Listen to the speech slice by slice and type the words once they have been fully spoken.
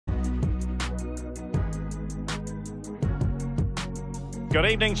Good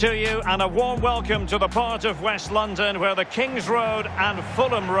evening to you and a warm welcome to the part of West London where the King's Road and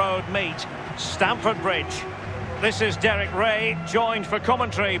Fulham Road meet, Stamford Bridge. This is Derek Ray, joined for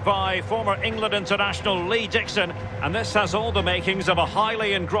commentary by former England international Lee Dixon, and this has all the makings of a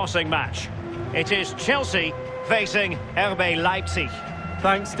highly engrossing match. It is Chelsea facing RB Leipzig.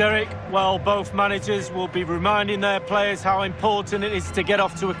 Thanks, Derek. Well, both managers will be reminding their players how important it is to get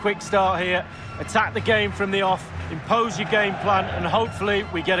off to a quick start here, attack the game from the off, impose your game plan, and hopefully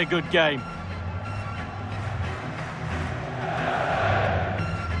we get a good game.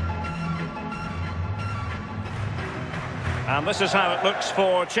 And this is how it looks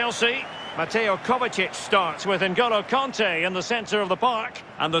for Chelsea. Mateo Kovacic starts with N'Golo Kanté in the centre of the park,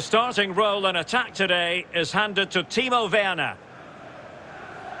 and the starting role in attack today is handed to Timo Werner.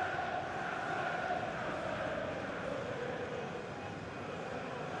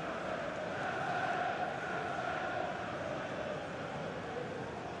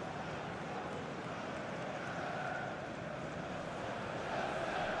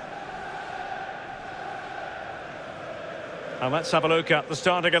 And let's have a look at the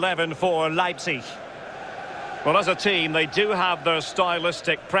starting 11 for Leipzig. Well, as a team, they do have their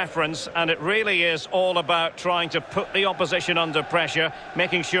stylistic preference, and it really is all about trying to put the opposition under pressure,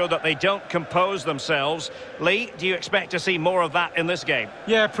 making sure that they don't compose themselves. Lee, do you expect to see more of that in this game?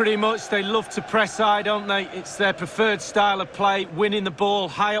 Yeah, pretty much. They love to press high, don't they? It's their preferred style of play, winning the ball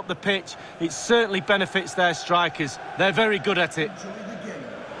high up the pitch. It certainly benefits their strikers. They're very good at it.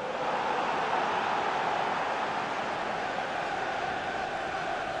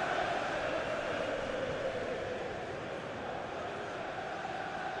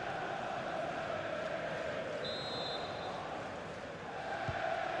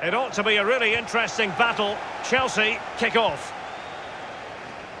 It ought to be a really interesting battle. Chelsea kick off.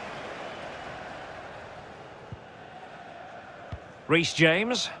 Reece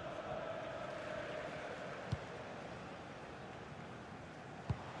James.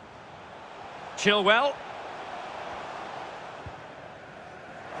 Chilwell.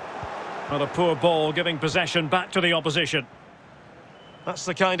 Well, a poor ball giving possession back to the opposition. That's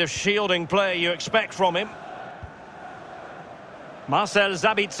the kind of shielding play you expect from him. Marcel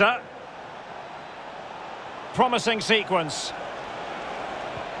Sabitzer. Promising sequence.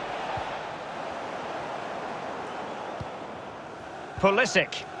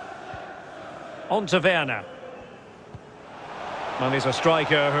 Pulisic. On to Werner. Well, he's a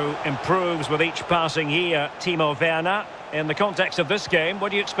striker who improves with each passing year, Timo Werner. In the context of this game,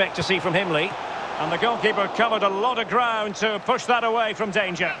 what do you expect to see from him, Lee? And the goalkeeper covered a lot of ground to push that away from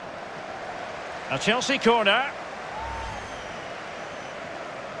danger. A Chelsea corner.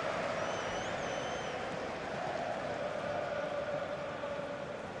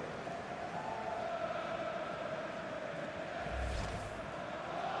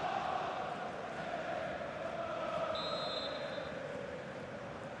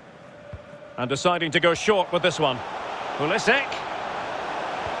 And deciding to go short with this one. Pulisic.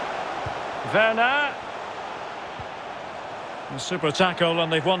 Werner. A super tackle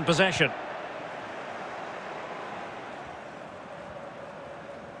and they've won possession.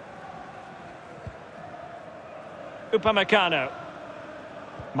 Upamecano.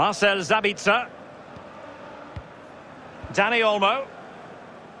 Marcel Sabitzer. Dani Olmo.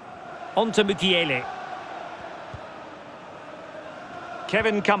 On to Mukiele.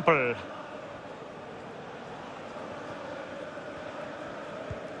 Kevin Campbell.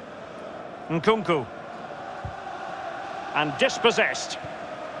 Nkunku. And dispossessed.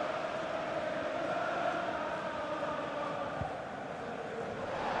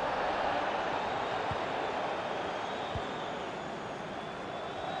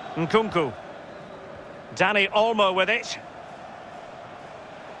 Nkunku. Dani Olmo with it.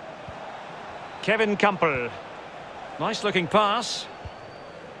 Kevin Campbell. Nice looking pass.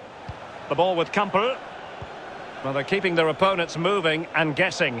 The ball with Campbell. Well, they're keeping their opponents moving and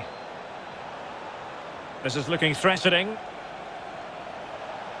guessing. This is looking threatening.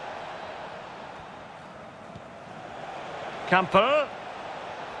 Campbell.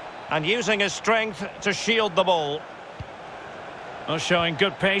 And using his strength to shield the ball. Oh, showing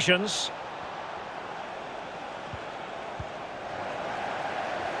good patience.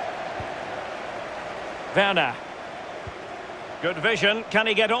 Werner. Good vision. Can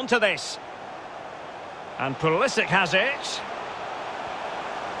he get onto this? And Pulisic has it.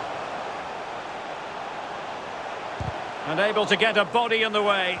 And able to get a body in the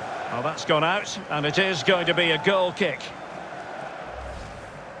way. Well, that's gone out, and it is going to be a goal kick.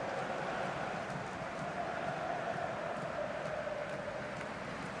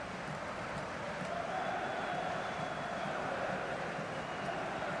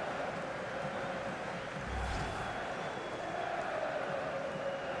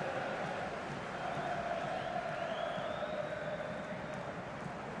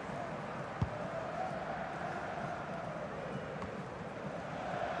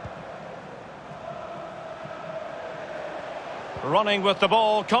 Running with the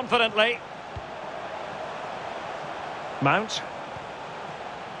ball confidently. Mount.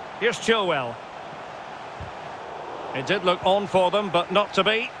 Here's Chilwell. It did look on for them, but not to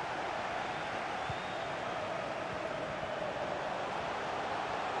be.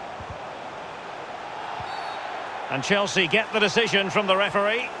 And Chelsea get the decision from the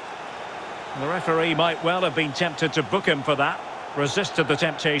referee. The referee might well have been tempted to book him for that. Resisted the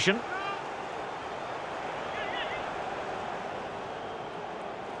temptation.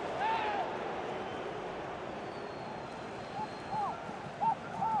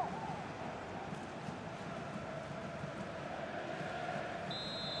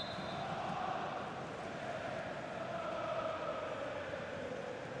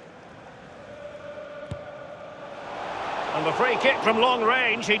 And the free kick from long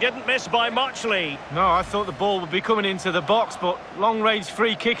range, he didn't miss by much, Lee. No, I thought the ball would be coming into the box, but long-range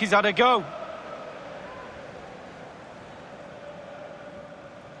free kick, he's had a go.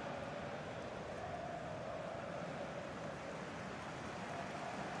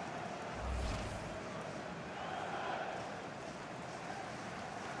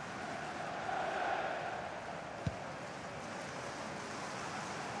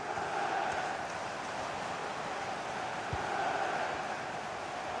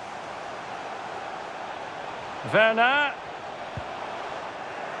 Werner.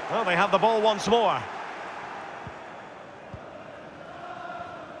 Well, they have the ball once more.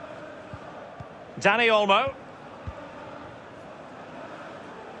 Danny Olmo.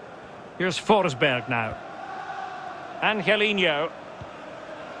 Here's Forsberg now. Angelino.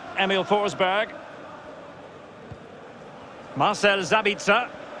 Emil Forsberg. Marcel Sabitzer.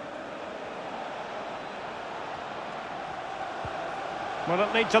 Will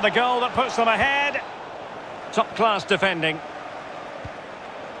it lead to the goal that puts them ahead? Top-class defending.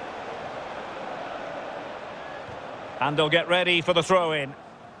 And they'll get ready for the throw-in.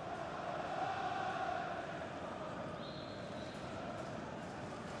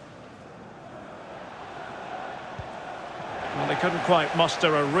 Well, they couldn't quite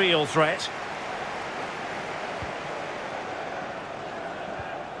muster a real threat.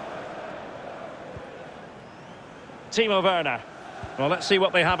 Timo Werner. Well, let's see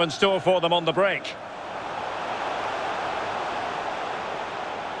what they have in store for them on the break.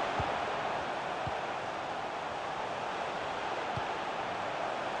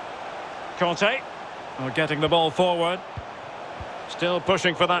 Conte, getting the ball forward. Still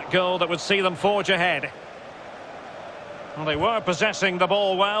pushing for that goal that would see them forge ahead. Well, they were possessing the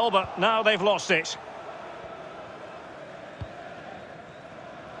ball well, but now they've lost it.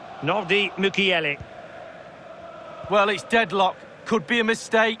 Nordi Mukiele. Well, it's deadlock. Could be a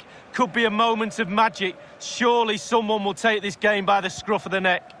mistake, could be a moment of magic. Surely someone will take this game by the scruff of the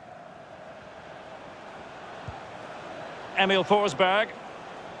neck. Emil Forsberg.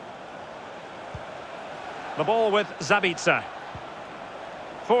 The ball with Sabitzer.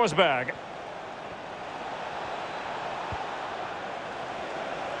 Forsberg.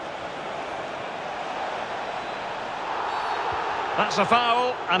 That's a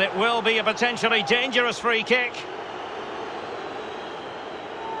foul, and it will be a potentially dangerous free kick.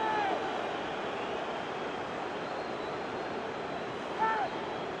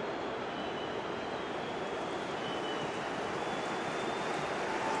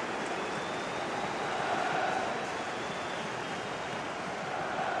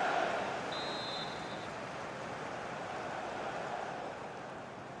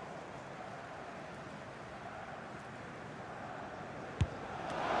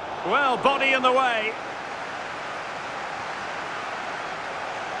 Well, body in the way.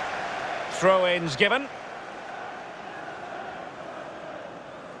 Throw-ins given.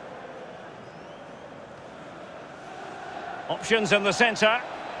 Options in the centre.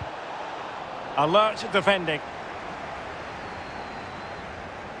 Alert defending.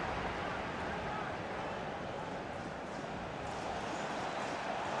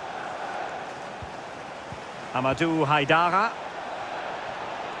 Amadou Haidara.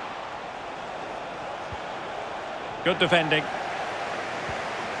 Good defending.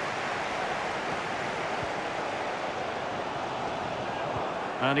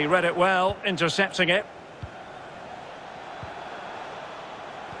 And he read it well, intercepting it.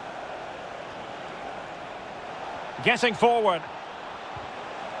 Getting forward.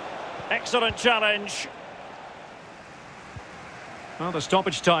 Excellent challenge. Well, the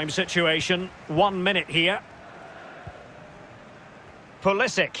stoppage time situation. 1 minute here.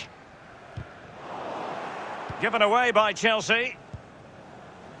 Pulisic. Given away by Chelsea.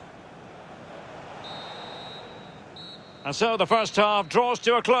 And so the first half draws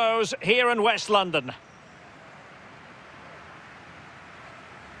to a close here in West London.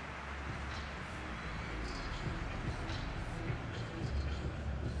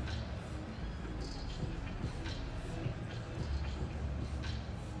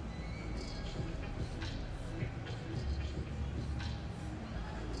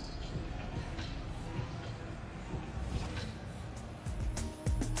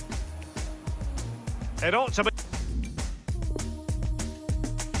 It ought to be.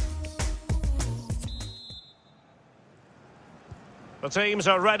 The teams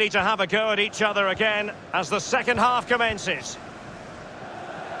are ready to have a go at each other again as the second half commences.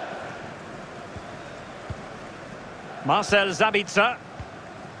 Marcel Sabitzer.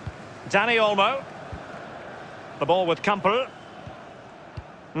 Danny Olmo. The ball with Kumpel.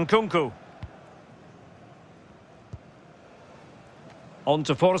 Nkunku. On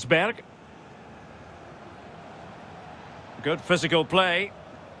to Forsberg. Good physical play.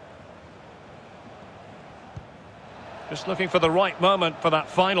 Just looking for the right moment for that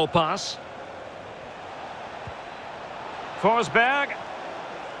final pass. Forsberg.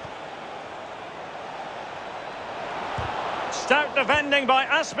 Stout defending by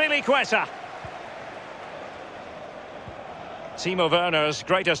Azpilicueta. Timo Werner's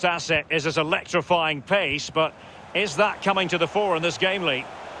greatest asset is his electrifying pace, but is that coming to the fore in this game, Lee?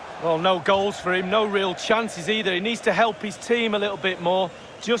 Well, no goals for him, no real chances either. He needs to help his team a little bit more,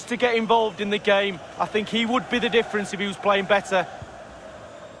 just to get involved in the game. I think he would be the difference if he was playing better.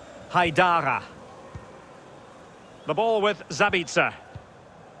 Haidara. The ball with Sabitzer.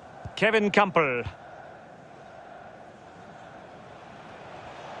 Kevin Kumpel.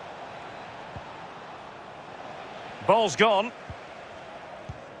 Ball's gone.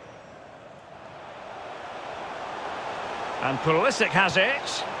 And Pulisic has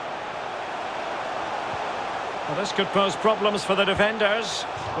it. Well, this could pose problems for the defenders.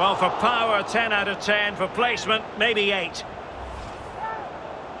 Well, for power, 10 out of 10. For placement, maybe 8.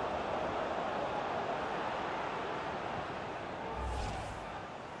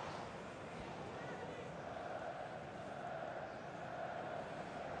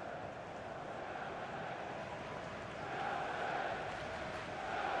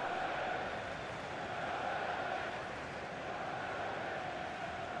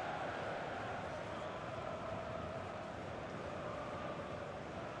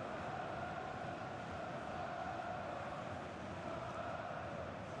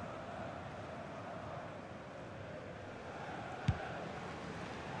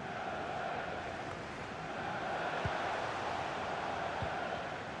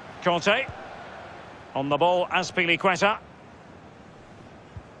 Conte. On the ball, Azpilicueta.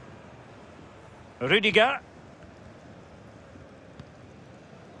 Rüdiger.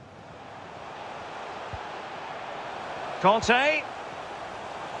 Conte.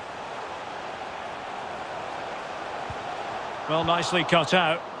 Well, nicely cut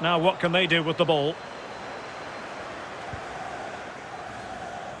out. Now what can they do with the ball?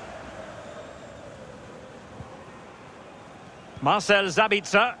 Marcel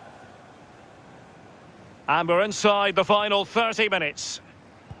Sabitzer. And we're inside the final 30 minutes.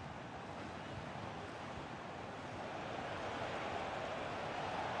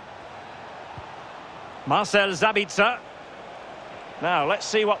 Marcel Sabitzer. Now, let's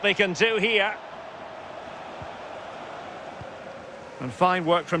see what they can do here. And fine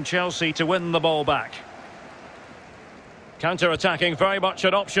work from Chelsea to win the ball back. Counter-attacking, very much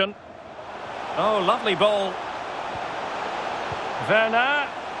an option. Oh, lovely ball. Werner.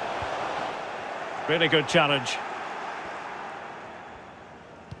 Really good challenge.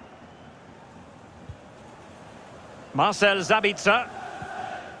 Marcel Sabitzer.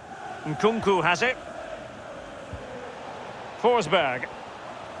 Nkunku has it. Forsberg.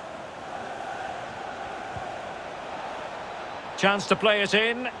 Chance to play it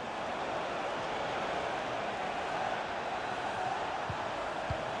in.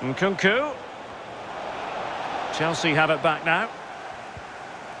 Nkunku. Chelsea have it back now.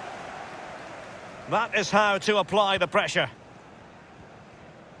 That is how to apply the pressure.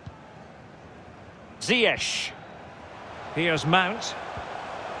 Ziyech. Here's Mount.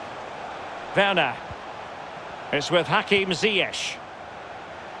 Werner. It's with Hakim Ziyech.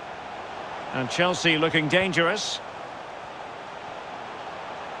 And Chelsea looking dangerous.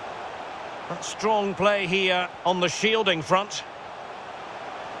 That strong play here on the shielding front.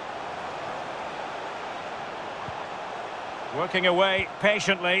 Working away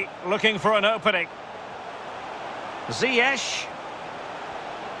patiently, looking for an opening. Ziyech.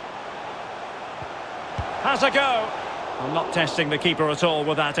 Has a go. Well, not testing the keeper at all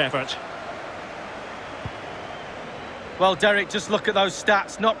with that effort. Well, Derek, just look at those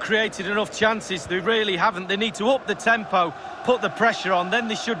stats. Not created enough chances. They really haven't. They need to up the tempo, put the pressure on, then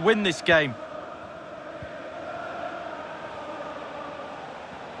they should win this game.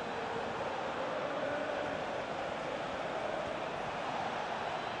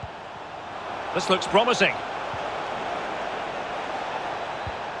 This looks promising.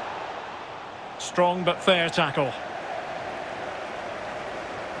 Strong but fair tackle.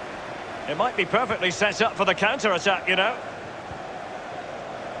 It might be perfectly set up for the counter-attack, you know.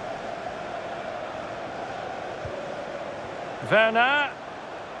 Werner.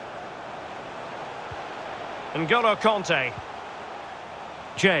 N'Golo Conte.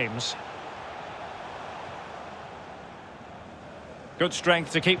 James. Good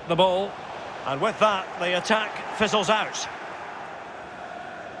strength to keep the ball. And with that, the attack fizzles out.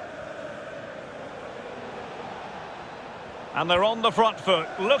 And they're on the front foot,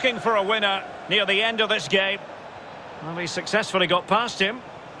 looking for a winner near the end of this game. Well, he successfully got past him.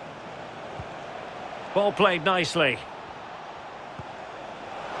 Ball played nicely.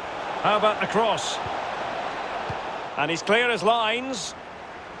 How about the cross? And he's clear as lines.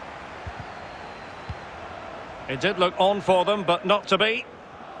 It did look on for them, but not to be.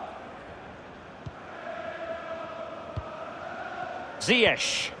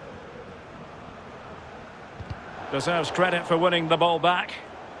 Ziyech. Deserves credit for winning the ball back.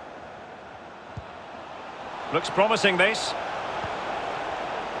 Looks promising, this.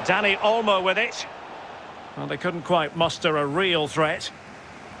 Dani Olmo with it. Well, they couldn't quite muster a real threat.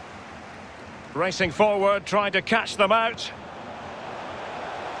 Racing forward, trying to catch them out.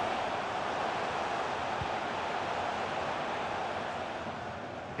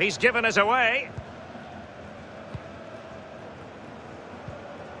 He's given us away.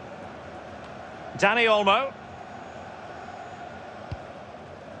 Dani Olmo.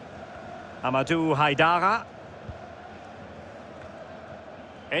 Amadou Haidara.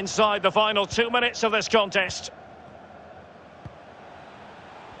 Inside the final 2 minutes of this contest.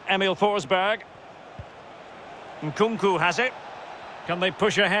 Emil Forsberg. Nkunku has it. Can they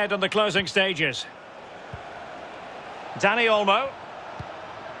push ahead in the closing stages? Dani Olmo.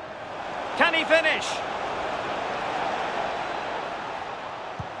 Can he finish?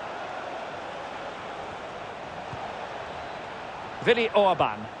 Vili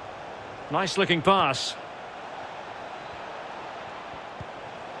Orban. Nice looking pass.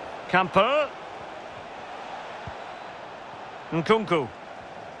 Camper. Nkunku.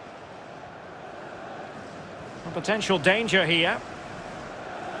 A potential danger here.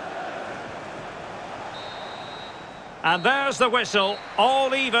 And there's the whistle,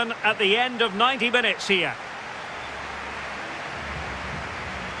 all even at the end of 90 minutes here.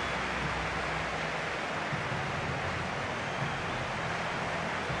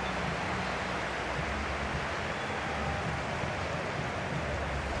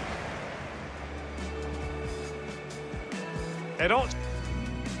 It ought